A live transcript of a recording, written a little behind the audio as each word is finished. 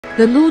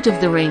The Lord of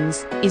the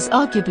Rings is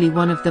arguably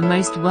one of the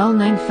most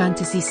well-known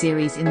fantasy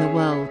series in the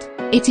world.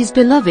 It is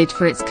beloved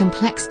for its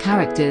complex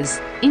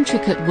characters,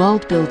 intricate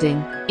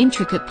world-building,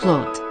 intricate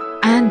plot,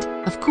 and,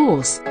 of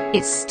course,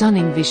 its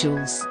stunning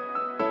visuals.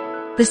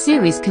 The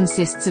series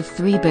consists of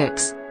 3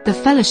 books: The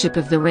Fellowship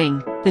of the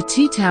Ring, The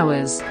Two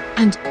Towers,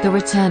 and The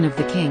Return of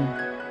the King.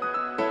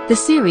 The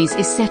series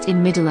is set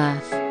in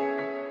Middle-earth,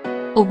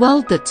 a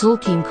world that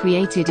Tolkien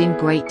created in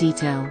great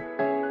detail.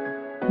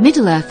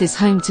 Middle-earth is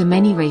home to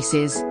many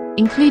races,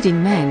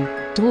 including men,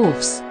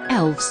 dwarfs,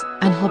 elves,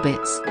 and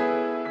hobbits.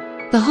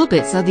 The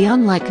hobbits are the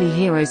unlikely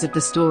heroes of the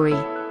story,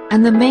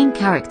 and the main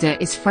character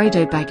is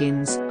Frodo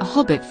Baggins, a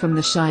hobbit from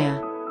the Shire.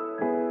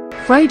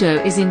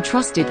 Frodo is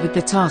entrusted with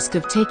the task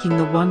of taking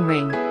the One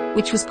Ring,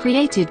 which was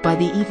created by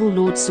the evil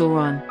Lord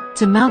Sauron,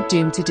 to Mount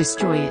Doom to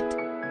destroy it.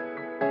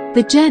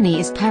 The journey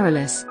is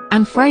perilous,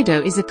 and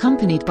Frodo is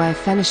accompanied by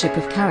a fellowship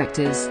of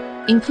characters,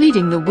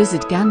 including the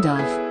wizard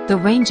Gandalf, the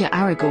ranger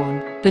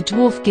Aragorn, the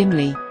dwarf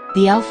Gimli,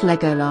 the elf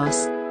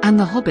Legolas, and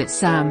the hobbit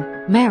Sam,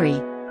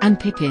 Merry, and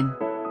Pippin.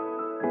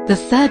 The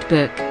 3rd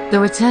book, The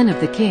Return of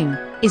the King,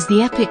 is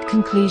the epic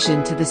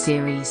conclusion to the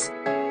series.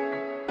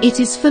 It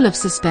is full of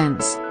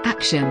suspense,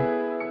 action,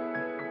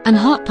 and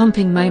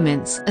heart-pumping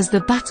moments as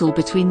the battle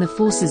between the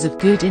forces of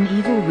good and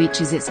evil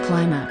reaches its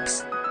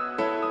climax.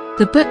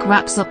 The book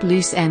wraps up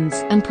loose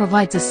ends and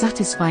provides a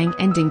satisfying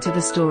ending to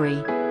the story.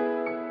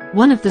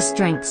 One of the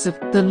strengths of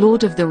The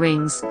Lord of the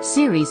Rings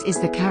series is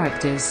the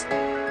characters.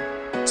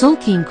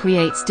 Tolkien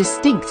creates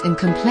distinct and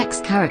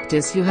complex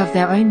characters who have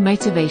their own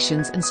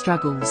motivations and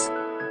struggles.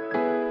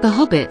 The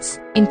hobbits,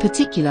 in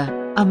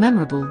particular, are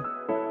memorable,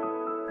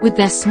 with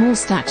their small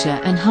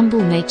stature and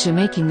humble nature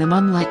making them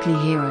unlikely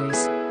heroes.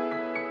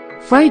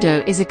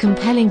 Frodo is a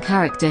compelling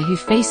character who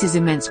faces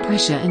immense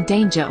pressure and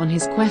danger on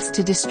his quest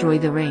to destroy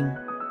the ring.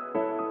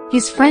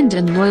 His friend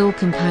and loyal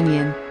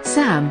companion,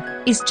 Sam,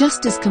 is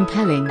just as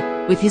compelling,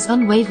 with his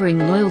unwavering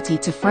loyalty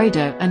to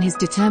Frodo and his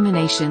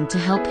determination to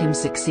help him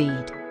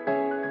succeed.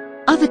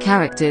 Other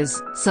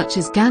characters, such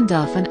as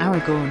Gandalf and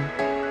Aragorn,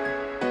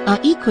 are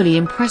equally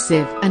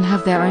impressive and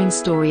have their own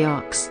story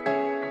arcs.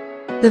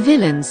 The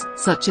villains,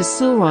 such as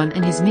Sauron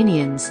and his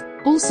minions,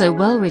 also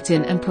well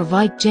written and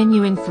provide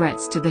genuine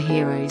threats to the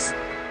heroes.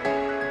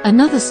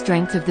 Another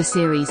strength of the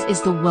series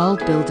is the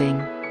world building.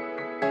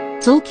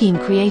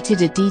 Tolkien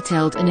created a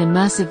detailed and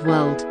immersive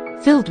world,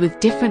 filled with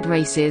different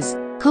races,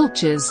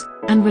 cultures,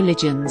 and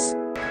religions.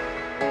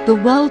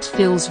 The world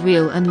feels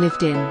real and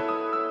lived in,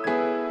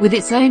 with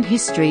its own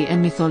history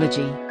and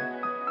mythology.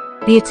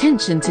 The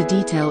attention to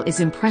detail is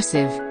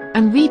impressive,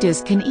 and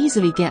readers can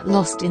easily get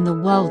lost in the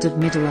world of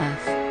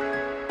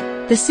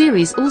Middle-earth. The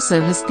series also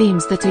has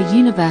themes that are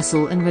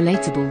universal and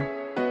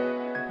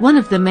relatable. One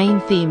of the main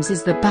themes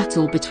is the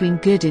battle between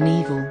good and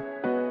evil.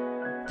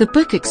 The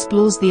book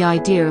explores the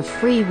idea of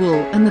free will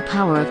and the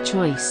power of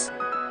choice,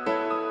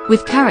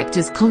 with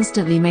characters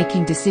constantly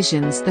making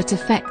decisions that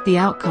affect the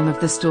outcome of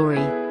the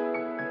story.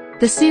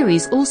 The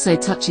series also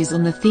touches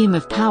on the theme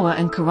of power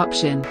and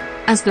corruption,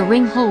 as the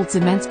ring holds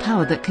immense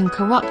power that can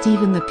corrupt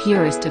even the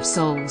purest of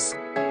souls.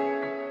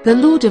 The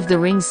Lord of the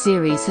Rings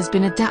series has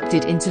been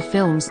adapted into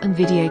films and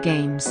video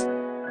games.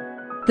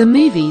 The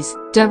movies,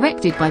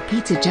 directed by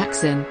Peter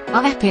Jackson,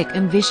 are epic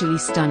and visually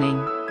stunning,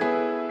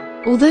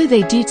 although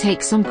they do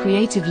take some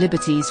creative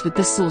liberties with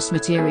the source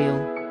material.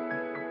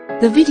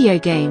 The video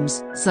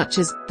games, such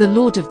as The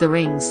Lord of the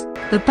Rings,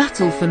 The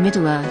Battle for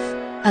Middle-earth,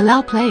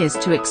 allow players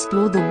to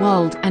explore the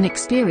world and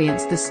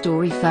experience the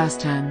story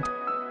firsthand.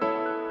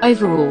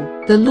 Overall,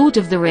 The Lord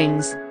of the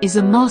Rings is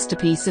a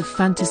masterpiece of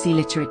fantasy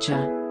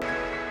literature.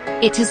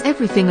 It has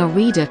everything a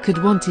reader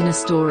could want in a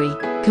story: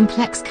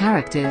 complex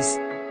characters,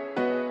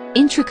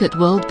 intricate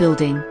world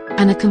building,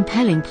 and a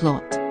compelling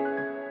plot.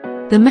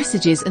 The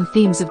messages and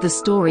themes of the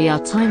story are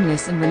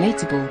timeless and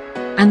relatable,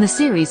 and the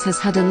series has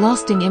had a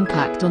lasting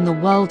impact on the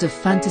world of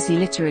fantasy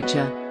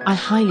literature. I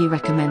highly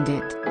recommend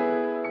it.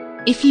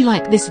 If you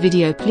like this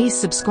video, please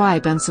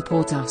subscribe and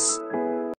support us.